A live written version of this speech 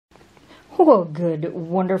Oh, good,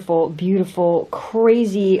 wonderful, beautiful,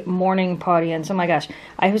 crazy morning audience. Oh my gosh.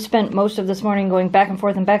 I have spent most of this morning going back and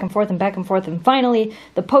forth and back and forth and back and forth, and finally,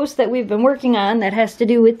 the post that we've been working on that has to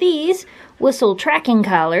do with these whistle tracking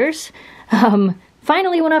collars,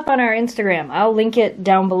 finally went up on our Instagram. I'll link it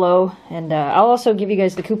down below, and I'll also give you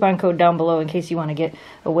guys the coupon code down below in case you want to get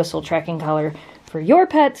a whistle tracking collar for your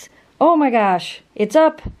pets. Oh my gosh, it's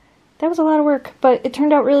up. That was a lot of work, but it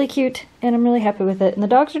turned out really cute, and I'm really happy with it. And the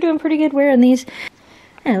dogs are doing pretty good wearing these.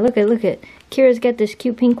 Yeah, look at. Kira's got this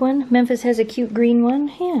cute pink one. Memphis has a cute green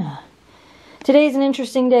one. Yeah. Today's an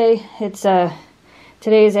interesting day.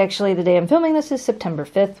 Today is actually the day I'm filming this is September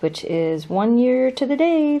 5th, which is 1 year to the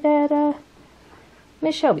day that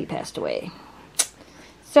Miss Shelby passed away.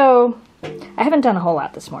 So, I haven't done a whole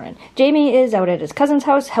lot this morning. Jamie is out at his cousin's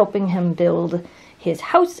house helping him build his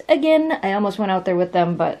house again. I almost went out there with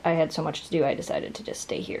them, but I had so much to do I decided to just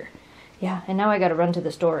stay here. Yeah, and now I gotta run to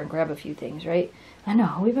the store and grab a few things, right? I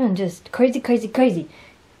know, we've been just crazy.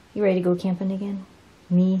 You ready to go camping again?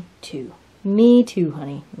 Me too. Me too,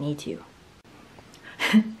 honey. Me too.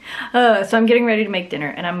 So I'm getting ready to make dinner,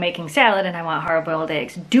 and I'm making salad, and I want hard-boiled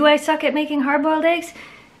eggs. Do I suck at making hard-boiled eggs?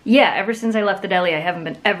 Yeah, ever since I left the deli, I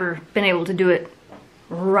haven't ever been able to do it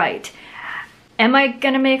right. Am I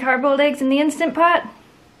gonna make hard-boiled eggs in the Instant Pot?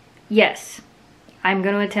 Yes. I'm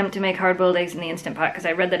gonna attempt to make hard-boiled eggs in the Instant Pot because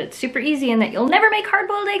I read that it's super easy and that you'll never make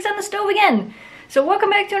hard-boiled eggs on the stove again. So welcome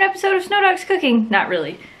back to an episode of Snow Dogs Cooking. Not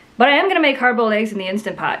really. But I am gonna make hard-boiled eggs in the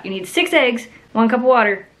Instant Pot. You need 6 eggs, 1 cup of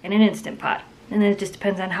water, and an Instant Pot. And then it just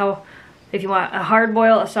depends on if you want a hard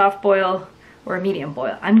boil, a soft boil, or a medium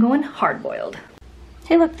boil. I'm going hard-boiled.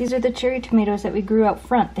 Hey look, these are the cherry tomatoes that we grew out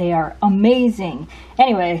front. They are amazing.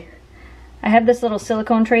 Anyway, I have this little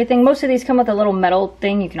silicone tray thing. Most of these come with a little metal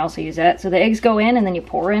thing. You can also use that. So the eggs go in and then you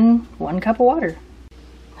pour in 1 cup of water.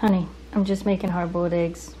 Honey, I'm just making hard-boiled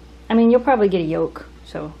eggs. I mean, you'll probably get a yolk.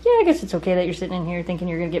 So yeah, I guess it's okay that you're sitting in here thinking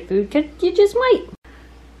you're gonna get food, because you just might.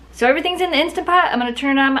 So everything's in the Instant Pot. I'm gonna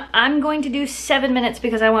turn it on. I'm going to do 7 minutes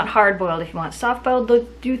because I want hard-boiled. If you want soft-boiled,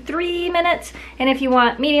 do 3 minutes. And if you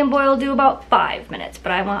want medium-boiled, do about 5 minutes.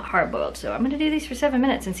 But I want hard-boiled. So I'm gonna do these for 7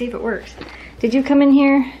 minutes and see if it works. Did you come in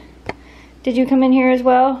here? Did you come in here as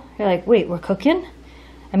well? You're like, wait, we're cooking?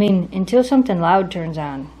 I mean, until something loud turns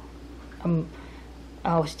on,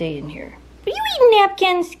 I'll stay in here. Are you eating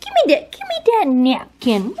napkins? Give me that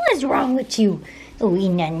napkin. What's wrong with you? Oh,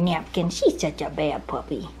 eating that napkin. She's such a bad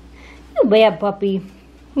puppy. You bad puppy.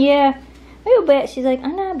 Yeah, real bad. She's like,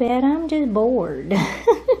 I'm not bad, I'm just bored.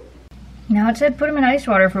 Now it said put them in ice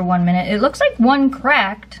water for 1 minute. It looks like one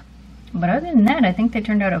cracked, but other than that, I think they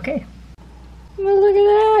turned out okay. Well, look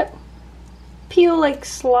at that. Peel like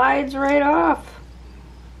slides right off.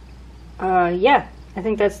 Yeah, I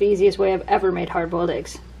think that's the easiest way I've ever made hard-boiled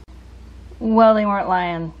eggs. Well, they weren't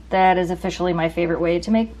lying. That is officially my favorite way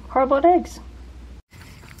to make hard-boiled eggs.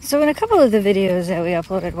 So in a couple of the videos that we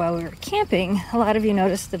uploaded while we were camping, a lot of you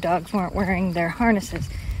noticed the dogs weren't wearing their harnesses.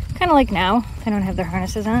 Kind of like now, they don't have their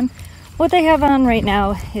harnesses on. What they have on right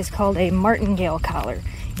now is called a martingale collar.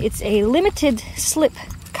 It's a limited slip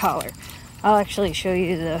collar. I'll actually show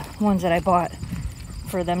you the ones that I bought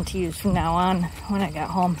for them to use from now on when I got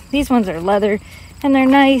home. These ones are leather and they're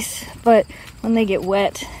nice, but when they get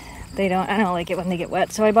wet, I don't like it when they get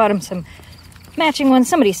wet. So I bought them some matching ones.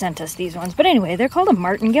 Somebody sent us these ones. But anyway, they're called a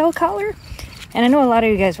martingale collar. And I know a lot of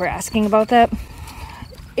you guys were asking about that.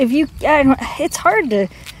 It's hard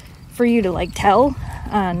for you to like tell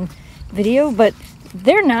on video, but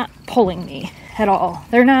they're not pulling me at all.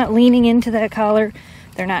 They're not leaning into that collar.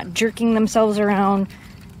 They're not jerking themselves around.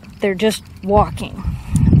 They're just walking.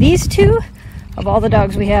 These two, of all the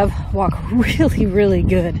dogs we have, walk really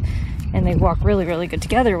good. And they walk really good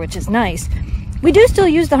together, which is nice. We do still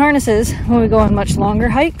use the harnesses when we go on much longer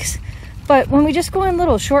hikes. But when we just go on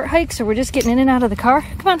little short hikes or we're just getting in and out of the car,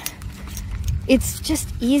 come on. It's just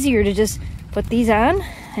easier to just put these on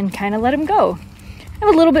and kind of let them go. I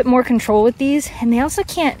have a little bit more control with these, and they also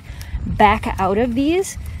can't back out of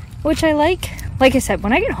these, which I like. Like I said,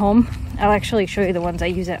 when I get home, I'll actually show you the ones I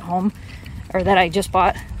use at home, or that I just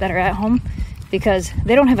bought that are at home, because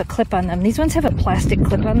they don't have a clip on them. These ones have a plastic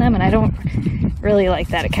clip on them, and I don't really like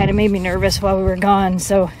that. It kind of made me nervous while we were gone,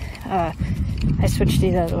 so I switched to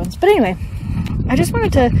these other ones. But anyway, I just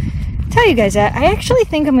wanted to tell you guys that I actually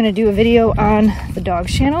think I'm going to do a video on the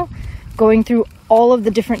dog's channel, going through all of the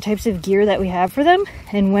different types of gear that we have for them,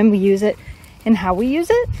 and when we use it, and how we use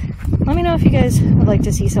it. Let me know if you guys would like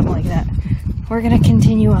to see something like that. We're going to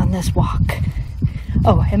continue on this walk.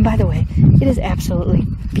 Oh, and by the way, it is absolutely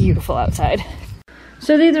beautiful outside.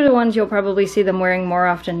 So these are the ones you'll probably see them wearing more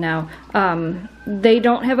often now. They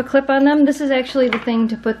don't have a clip on them. This is actually the thing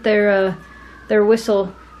to put their their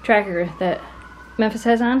whistle tracker that Memphis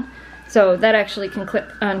has on. So that actually can clip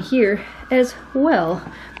on here as well.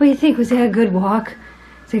 What do you think? Was that a good walk?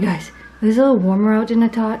 So guys, it was a little warmer out than I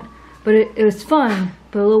thought, but it was fun,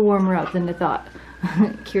 but a little warmer out than I thought.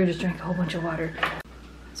 Kira just drank a whole bunch of water.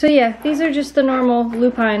 So yeah, these are just the normal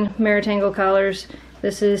lupine Maritangle collars.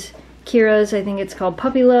 This is Kira's, I think it's called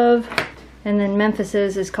Puppy Love. And then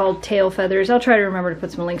Memphis's is called Tail Feathers. I'll try to remember to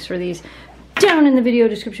put some links for these down in the video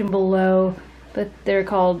description below. But they're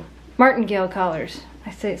called martingale collars.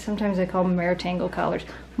 Sometimes I call them Maritangle collars.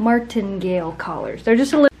 Martingale collars.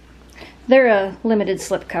 They're a limited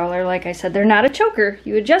slip collar, like I said. They're not a choker.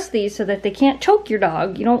 You adjust these so that they can't choke your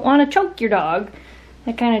dog. You don't want to choke your dog.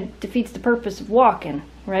 That kind of defeats the purpose of walking,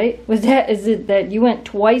 right? Is it that you went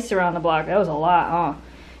twice around the block? That was a lot, huh?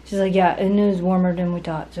 She's like, yeah, and it was warmer than we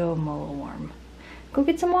thought, so I'm a little warm. Go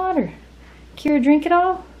get some water. Kira, drink it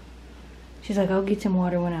all? She's like, I'll get some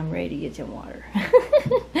water when I'm ready to get some water.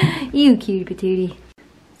 You cutie patootie.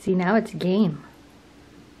 See, now it's a game.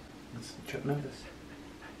 Let's trip Memphis.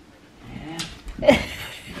 Yeah.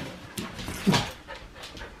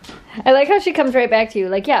 I like how she comes right back to you.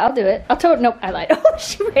 Like, yeah, I'll do it. Nope, I lied. Oh,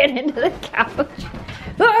 she ran into the couch.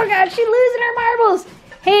 Oh, God, she's losing her marbles.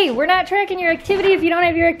 Hey, we're not tracking your activity if you don't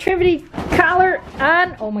have your activity collar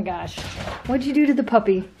on. Oh, my gosh. What'd you do to the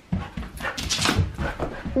puppy?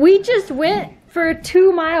 We just went for a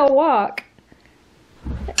 2-mile walk.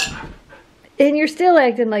 And you're still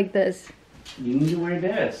acting like this. You need to wear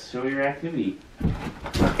this. Show your activity.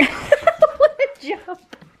 What a jump.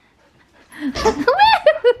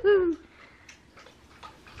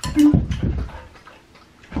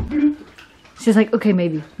 She's like, okay,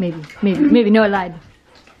 maybe. No, I lied.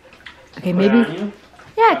 Okay, maybe.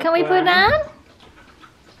 Yeah, can we put it on?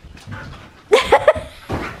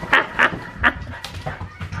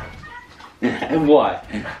 What?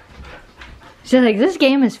 She's like, this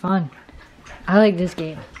game is fun. I like this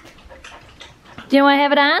game. Do you want to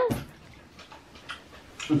have it on?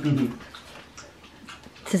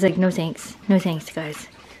 She's like, no thanks. No thanks, guys.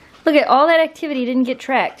 Look at all that activity didn't get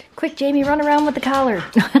tracked. Quick, Jamie, run around with the collar.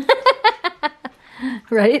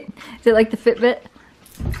 Right? Is it like the Fitbit?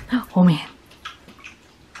 Oh, man.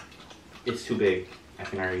 It's too big. I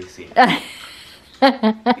can already see it.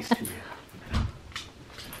 It's too big.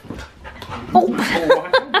 Oh.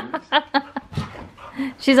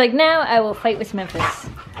 She's like, now I will fight with Memphis.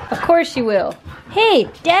 Of course she will. Hey,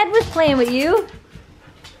 Dad was playing with you.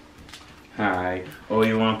 Hi. Oh,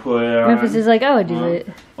 you want to put it on? Memphis is like, I would do it.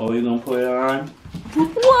 Oh, you gonna put it on?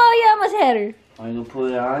 Whoa, you almost had her. Oh, you gonna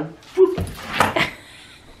put it on?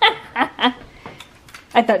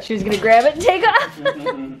 I thought she was gonna grab it and take off.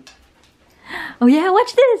 Oh yeah,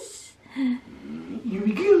 watch this. Here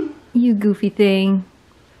we go. You goofy thing.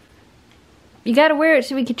 You gotta wear it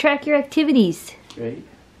so we can track your activities. Right.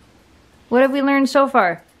 What have we learned so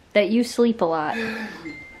far? That you sleep a lot.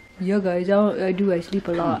 Yeah, guys, I sleep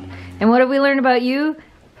a lot. And what have we learned about you?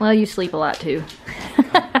 Well, you sleep a lot too.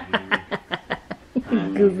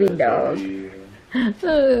 Goofy dog.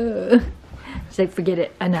 She's like, forget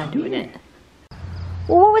it. I'm not doing it.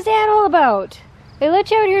 Well, what was that all about? They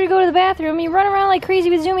let you out here to go to the bathroom. You run around like crazy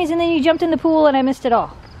with zoomies, and then you jumped in the pool, and I missed it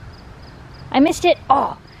all. I missed it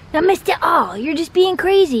all. I missed it all. You're just being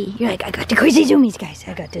crazy. You're like, I got the crazy zoomies, guys.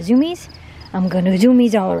 I got the zoomies. I'm gonna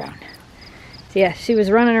zoomies all around. So yeah, she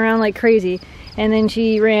was running around like crazy, and then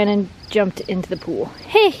she ran and jumped into the pool.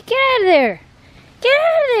 Hey, get out of there! Get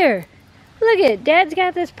out of there! Look at, Dad's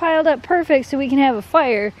got this piled up perfect so we can have a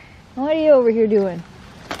fire. What are you over here doing?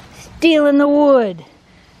 Stealing the wood.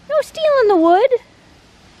 No stealing the wood.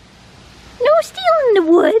 No stealing the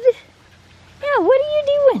wood. Yeah, what are you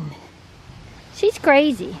doing? She's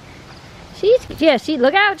crazy.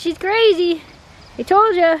 Look out, she's crazy. I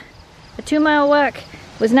told you, a 2-mile walk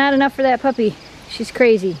was not enough for that puppy. She's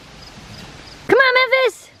crazy. Come on,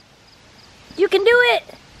 Memphis. You can do it.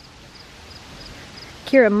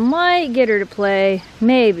 Kira might get her to play.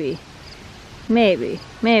 Maybe. Maybe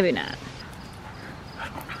not.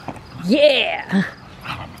 Yeah.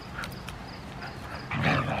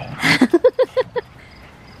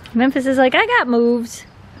 Memphis is like, I got moves.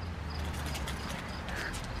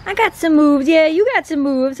 I got some moves. Yeah, you got some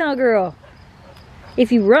moves, huh, girl?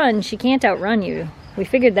 If you run, she can't outrun you. We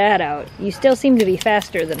figured that out. You still seem to be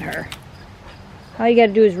faster than her. All you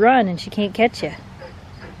gotta do is run and she can't catch you.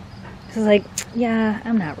 She's like, yeah,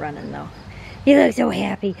 I'm not running though. You look so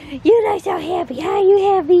happy. You look so happy. Are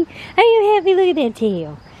you happy? Are you happy? Look at that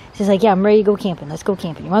tail. She's like, yeah, I'm ready to go camping. Let's go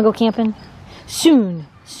camping. You wanna go camping? Soon.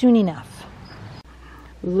 Soon enough.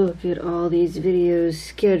 Look at all these videos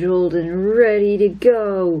scheduled and ready to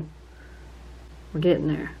go. We're getting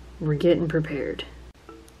there. We're getting prepared.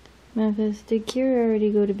 Memphis, did Kira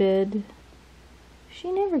already go to bed?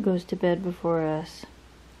 She never goes to bed before us.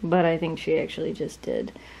 But I think she actually just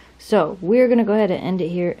did. So, we're going to go ahead and end it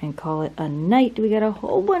here and call it a night. We got a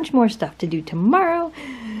whole bunch more stuff to do tomorrow.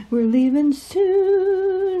 We're leaving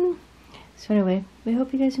soon. So anyway, we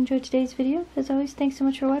hope you guys enjoyed today's video. As always, thanks so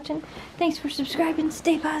much for watching. Thanks for subscribing.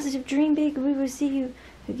 Stay positive, dream big. We will see you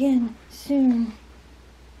again soon.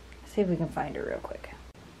 Let's see if we can find her real quick.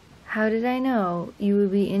 How did I know you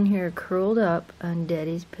would be in here curled up on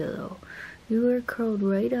Daddy's pillow? You were curled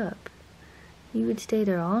right up. You would stay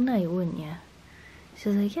there all night, wouldn't you?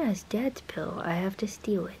 She's like, yeah, it's Dad's pillow. I have to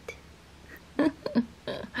steal it.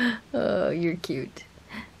 Oh, you're cute.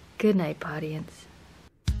 Good night, audience.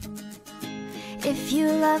 If you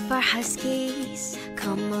love our Huskies,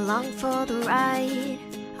 come along for the ride.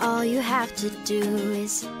 All you have to do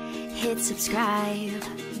is hit subscribe.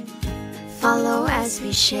 Follow as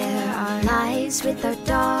we share our lives with our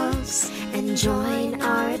dogs, and join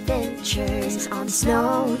our adventures on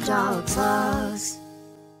Snow Dogs Vlogs.